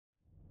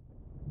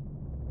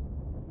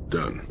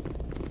Done.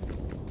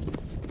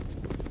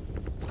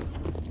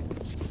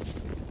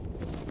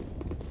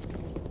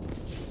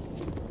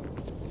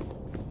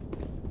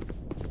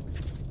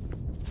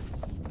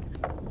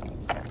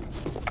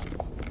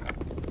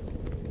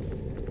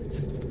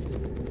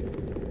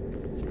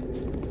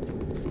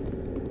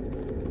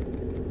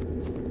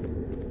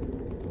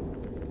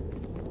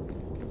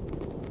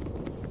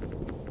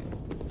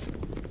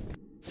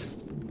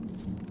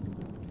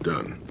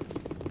 Done.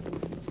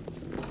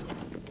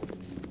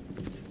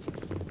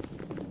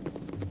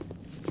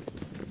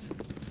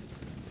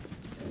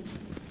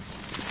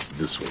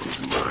 This one's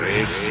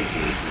mine.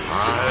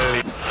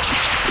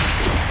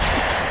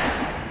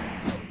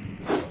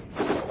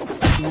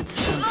 Let's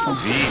go some.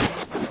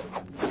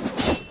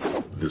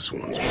 This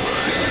one's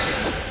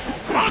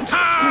mine.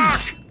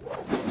 Attack!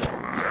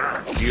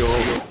 Yo.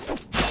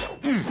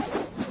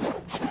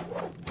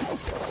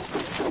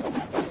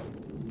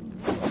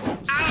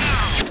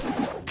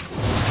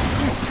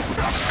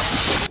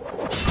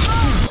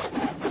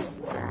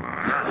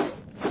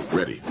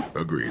 Ready.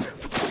 Agreed.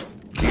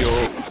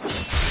 Yo.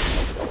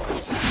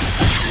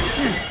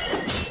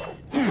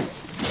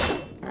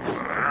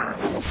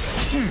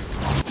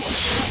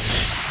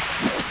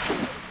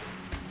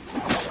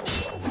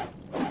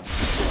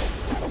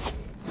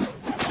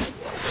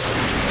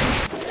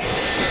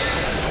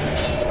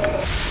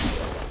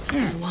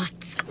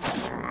 What?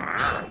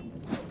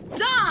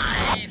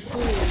 Die,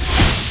 fool!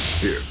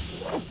 Here.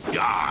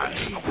 Die!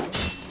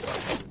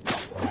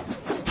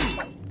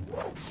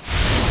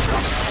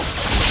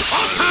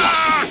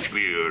 Attack!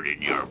 Beard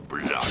in your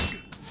blood.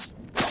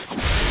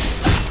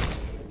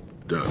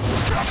 Done.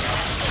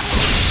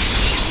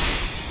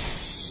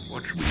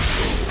 Watch me go.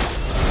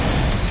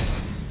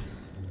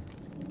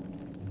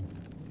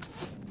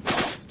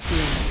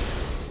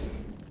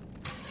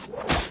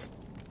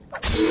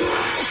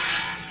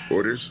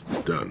 Orders?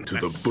 Done. To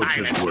the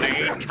butcher's work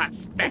then.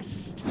 Cuts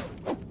best.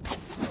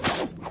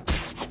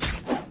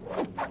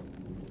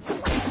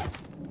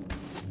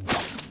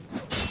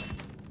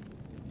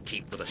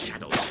 Keep to the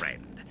shadows,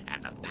 friend,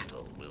 and the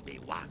battle will be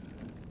won.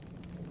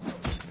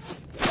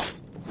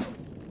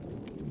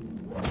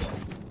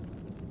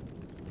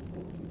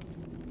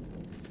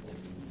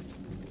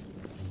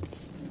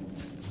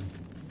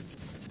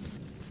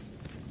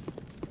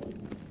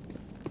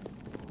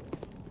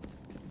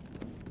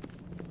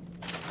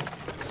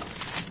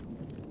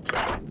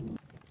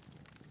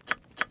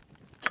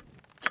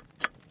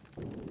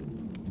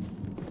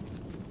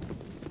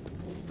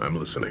 I'm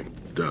listening.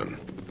 Done.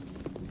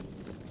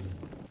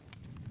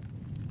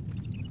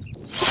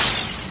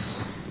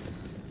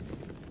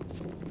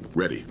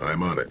 Ready.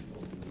 I'm on it.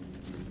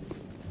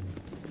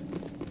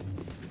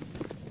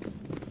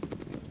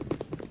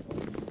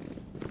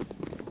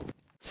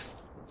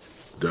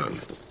 Done.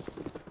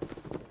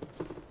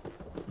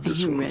 This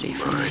you one's ready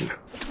for mine.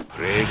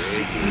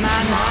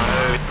 Man,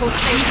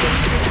 potato.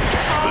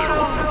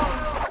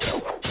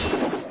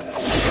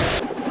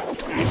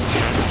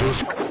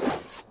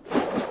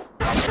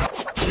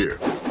 Here.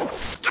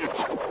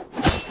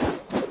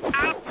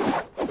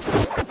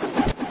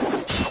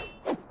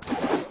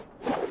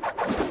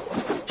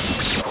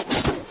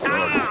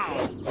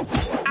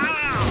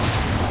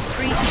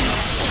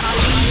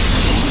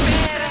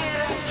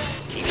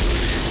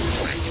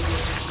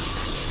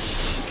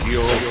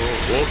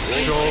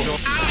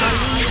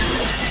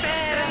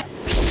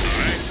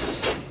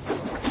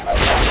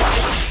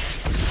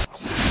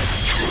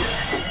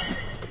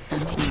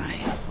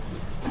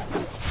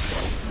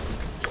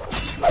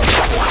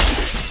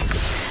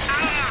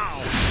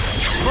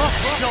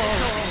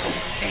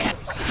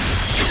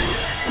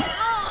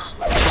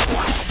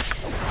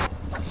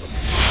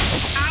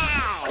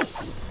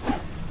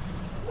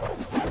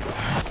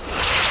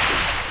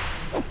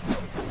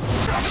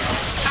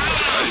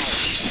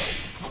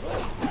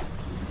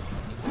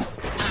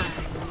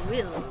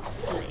 Will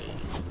slay.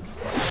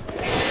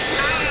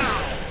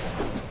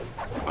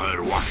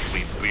 I'll wash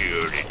me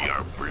beard in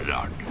your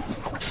blood.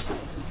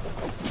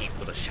 Keep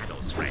to the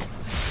shadows, friend,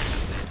 and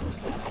the battle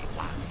will be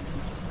won.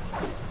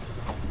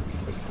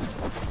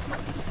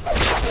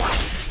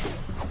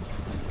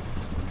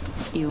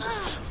 You.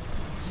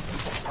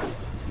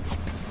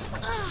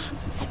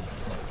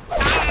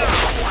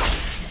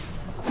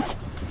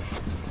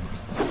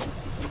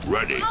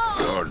 Ready,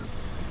 done.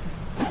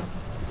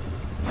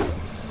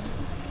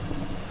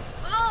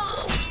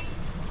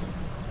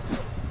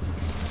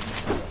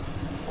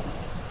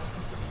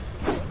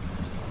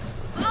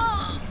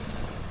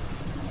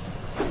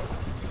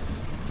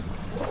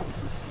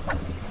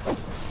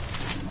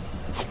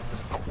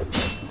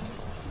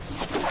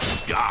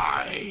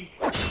 Die!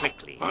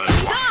 Quickly! I'll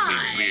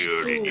wash me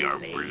beard in your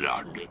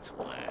blood. To its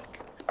work.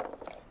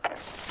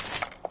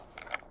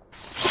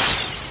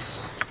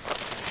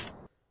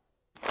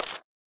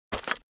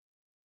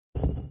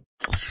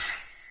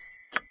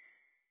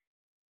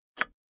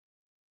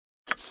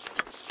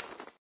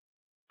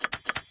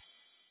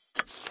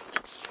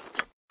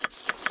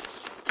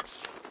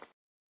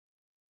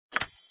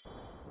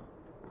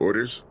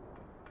 Orders?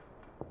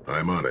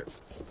 I'm on it.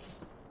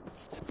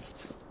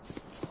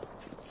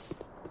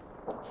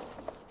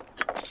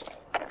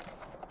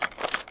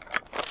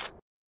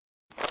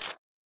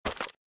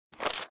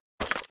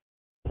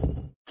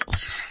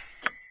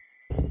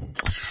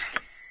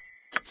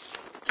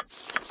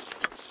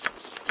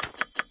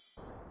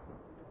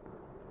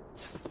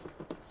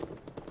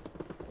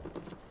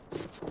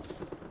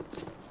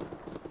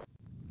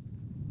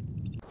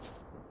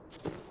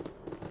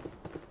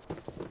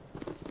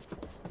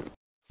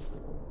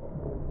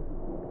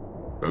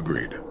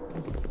 Agreed.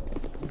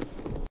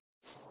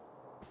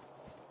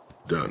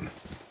 Done.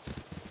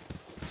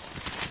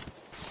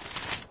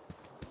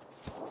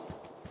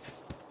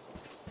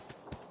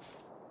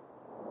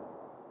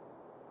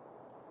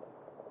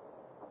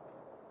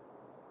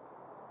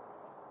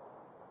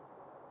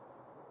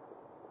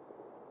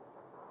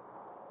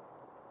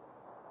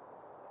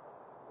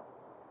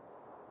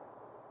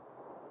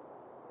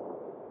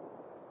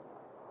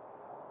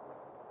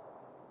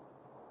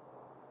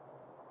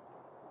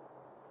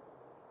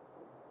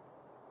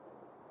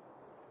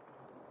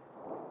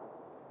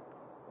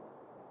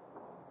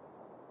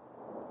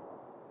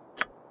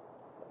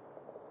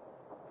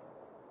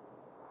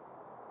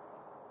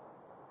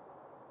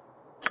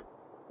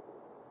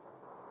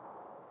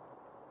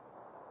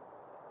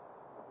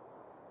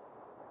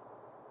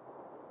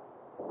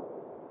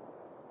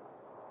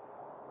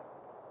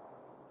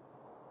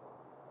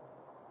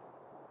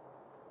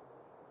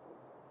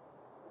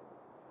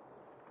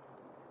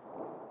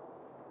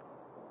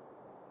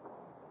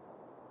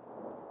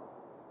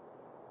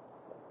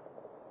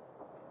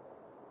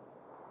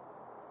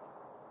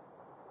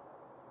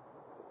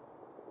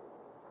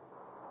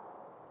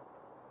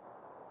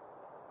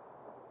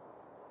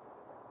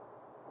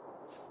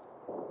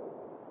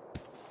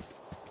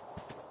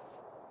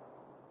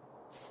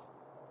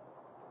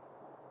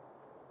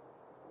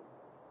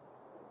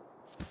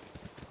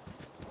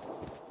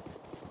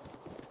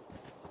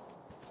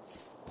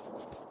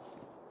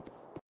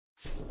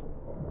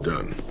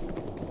 Done.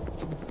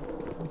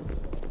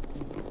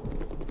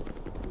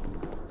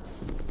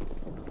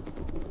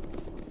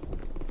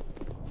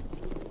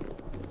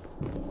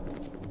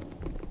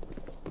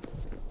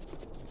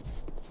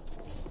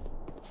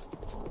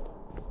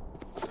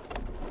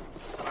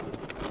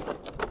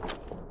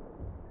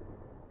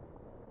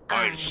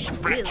 I'll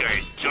split you in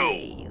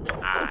two.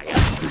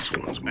 This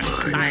one's mine.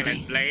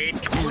 Silent blade.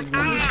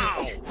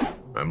 Ow!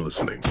 I'm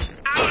listening.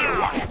 I'll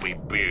wash me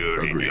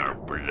beard in Agreed. your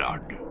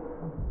blood.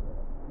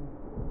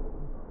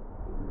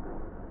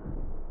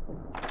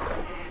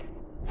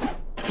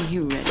 Are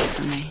you ready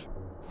for me?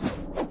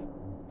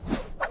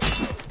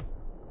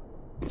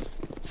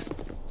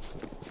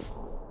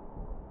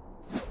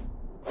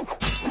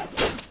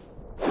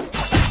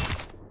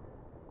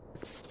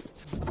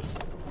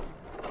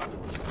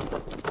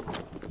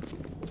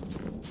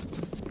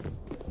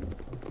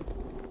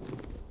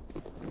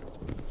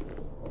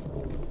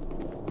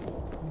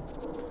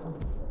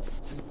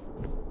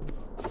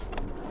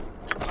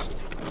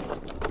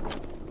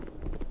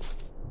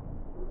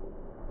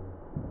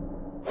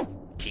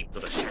 Keep to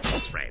the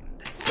shadows, friend.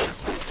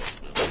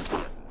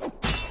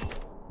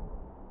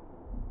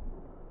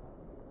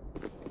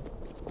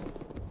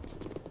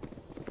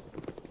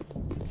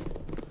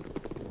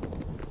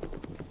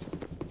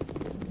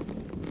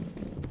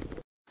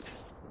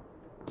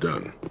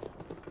 Done.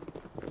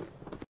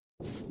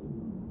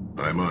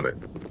 I'm on it.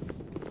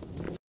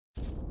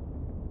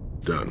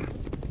 Done.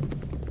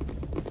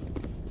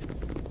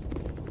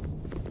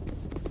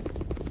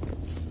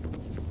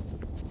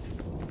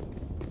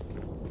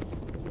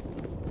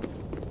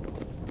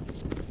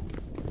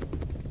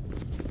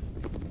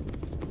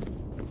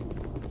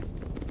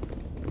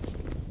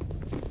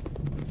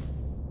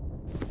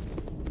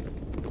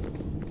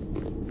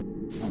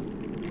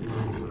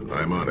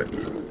 I'm on it.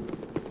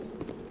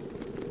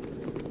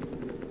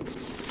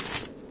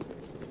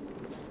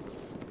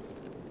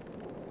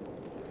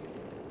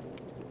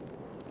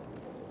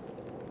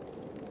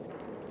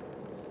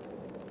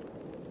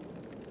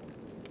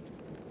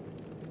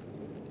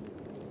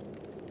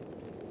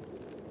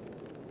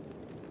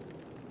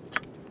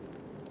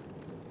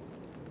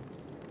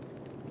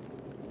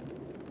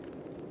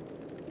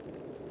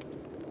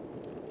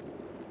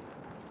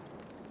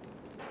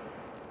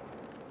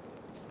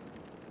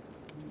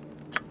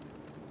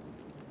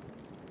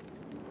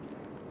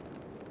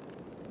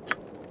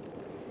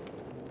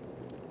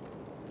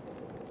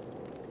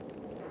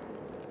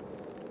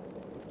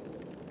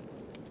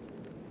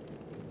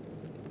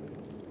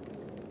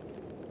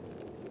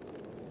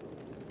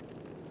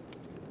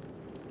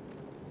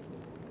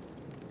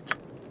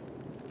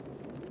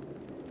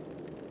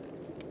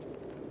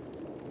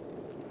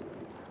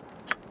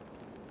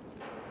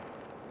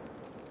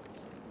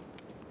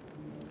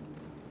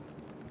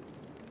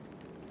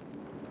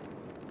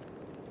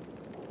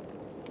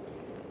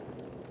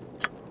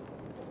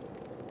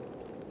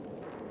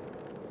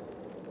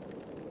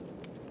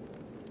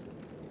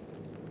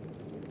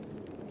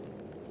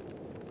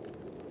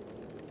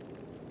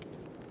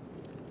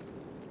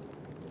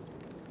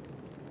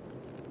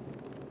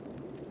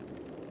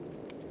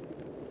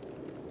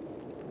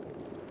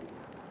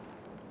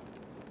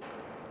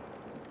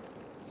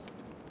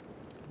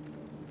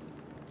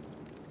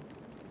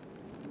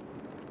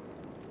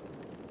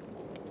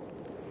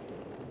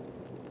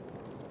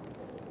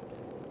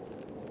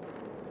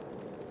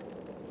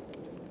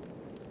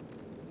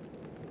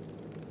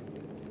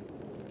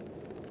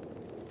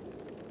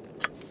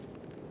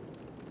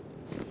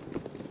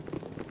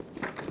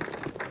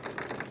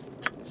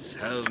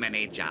 So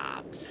many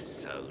jobs.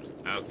 So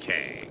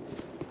okay.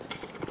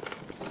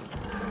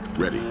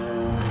 Ready.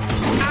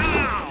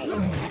 Ow!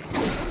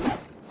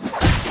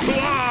 To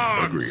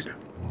arms! Agreed.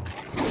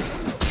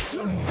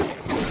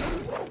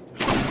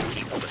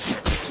 Keep the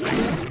shadows,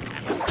 friend.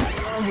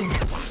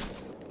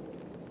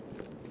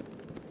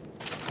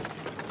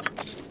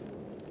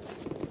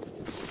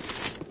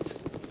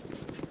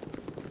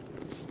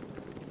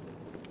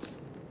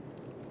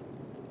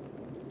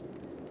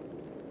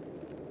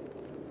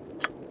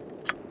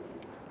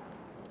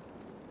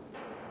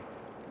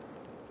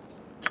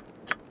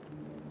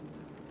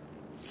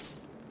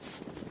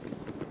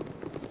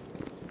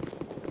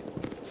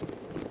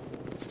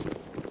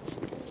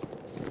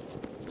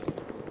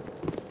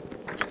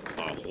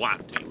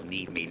 What do you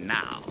need me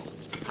now,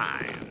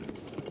 Pine?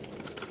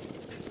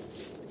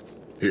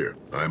 Here,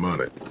 I'm on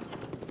it.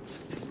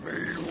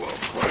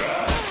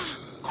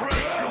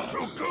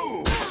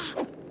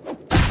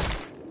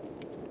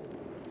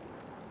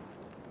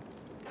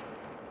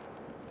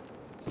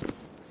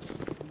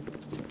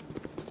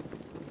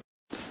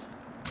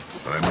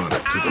 I'm on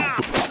it to the...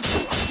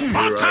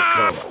 Here I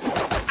come.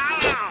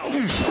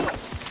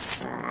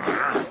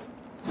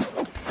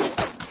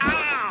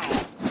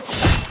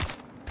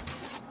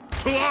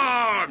 To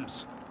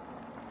arms!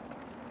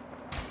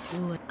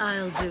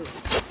 I'll do it.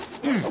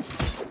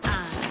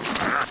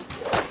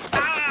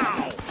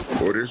 Ow!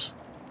 Orders?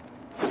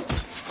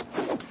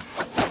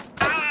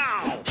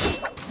 Ow!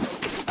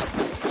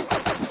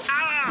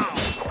 Ow!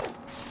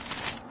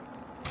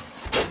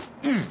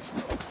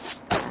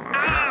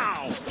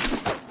 Ow!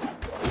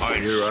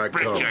 Here I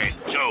come.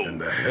 Joe.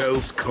 And the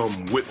hells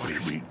come with me.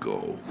 We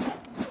go.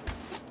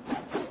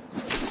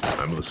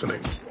 I'm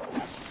listening.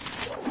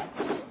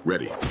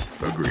 Ready.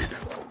 Agreed.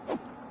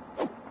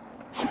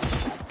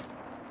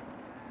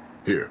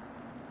 Here.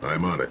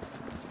 I'm on it.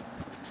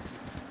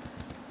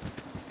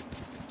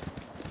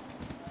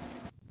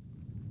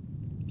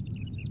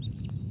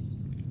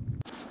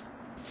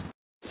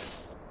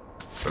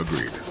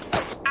 Agreed.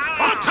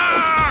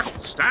 Attack!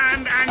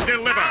 Stand and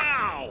deliver!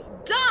 Ow!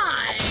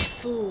 Die,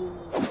 fool!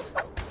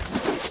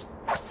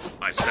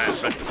 I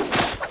stand ready.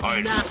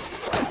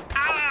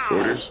 Ow!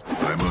 Orders?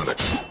 I'm on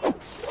it.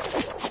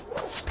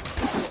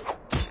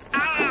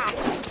 Ow!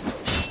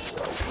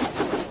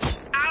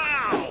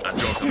 Ow! At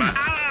your command.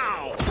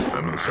 Ow!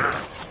 I'm listening.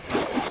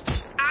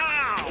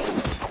 Ow!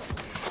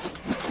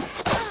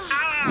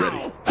 Ow!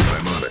 Ready.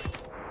 I'm on it.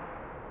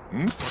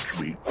 Watch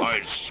me.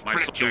 I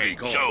split you,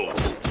 Joe.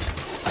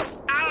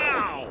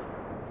 Ow!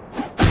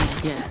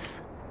 Yes.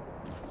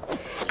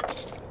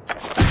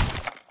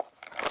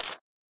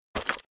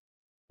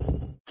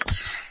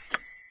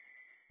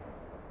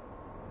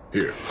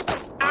 Here.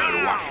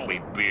 I'll wash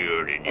me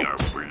beard in your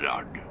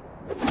blood.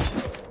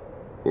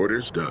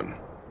 Orders done.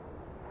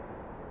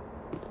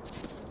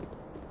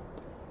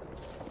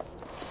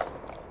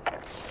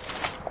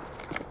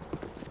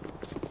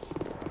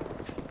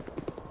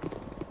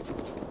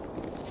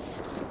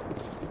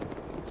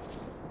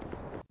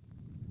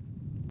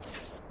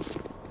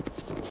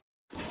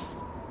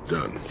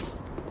 Done.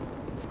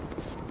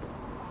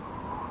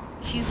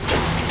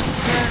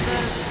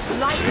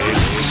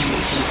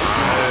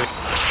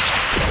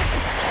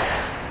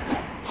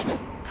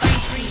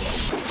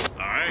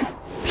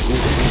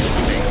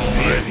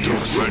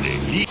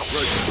 Ready.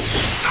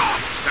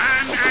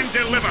 Stand and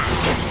deliver.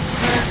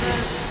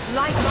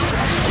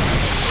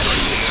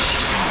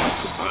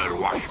 I'll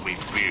wash me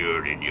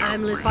beard in your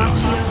I'm listening.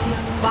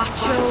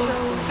 Bacio,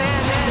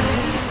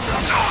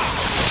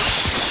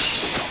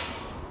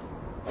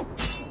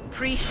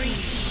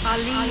 Priest,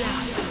 Aliyah,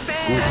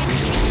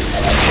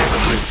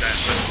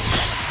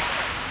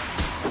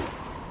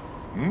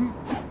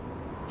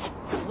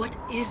 What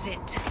is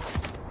it?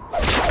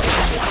 What do you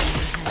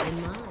have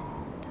in mind?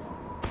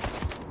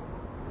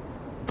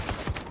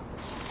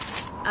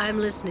 I'm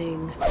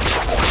listening.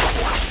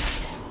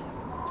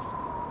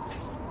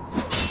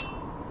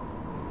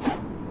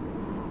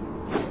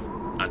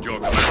 At your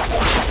command.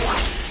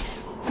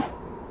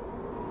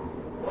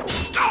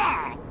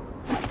 Ah!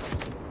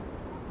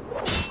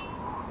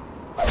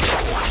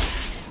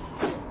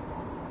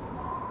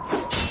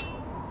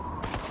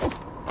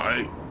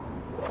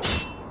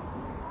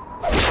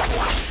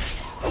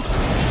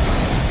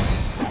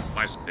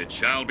 It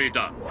shall be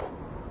done.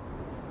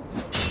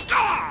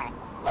 Ah!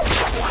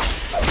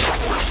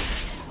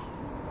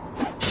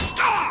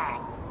 Ah!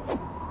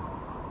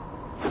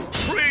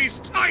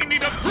 Priest! I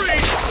need a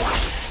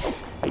priest!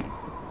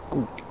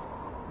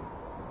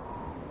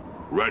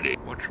 Ready.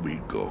 Watch me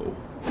go.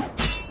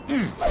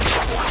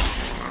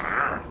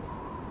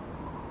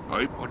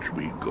 Watch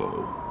me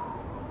go.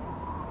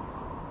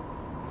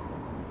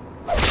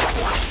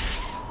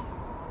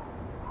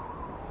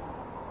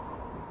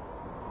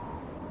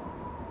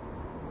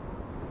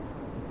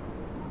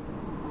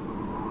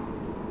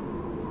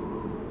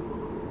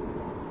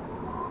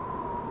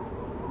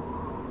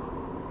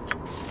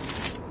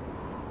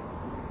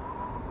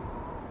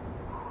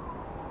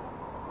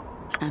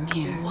 I'm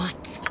here.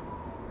 What?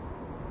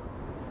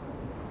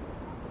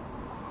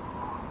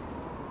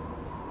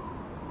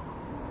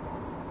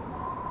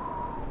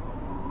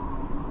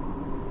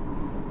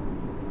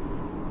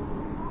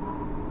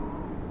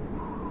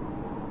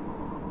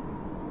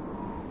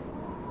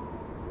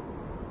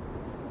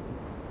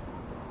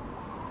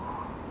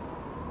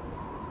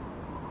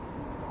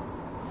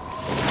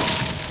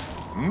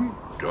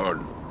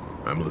 done.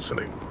 I'm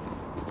listening.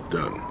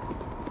 Done.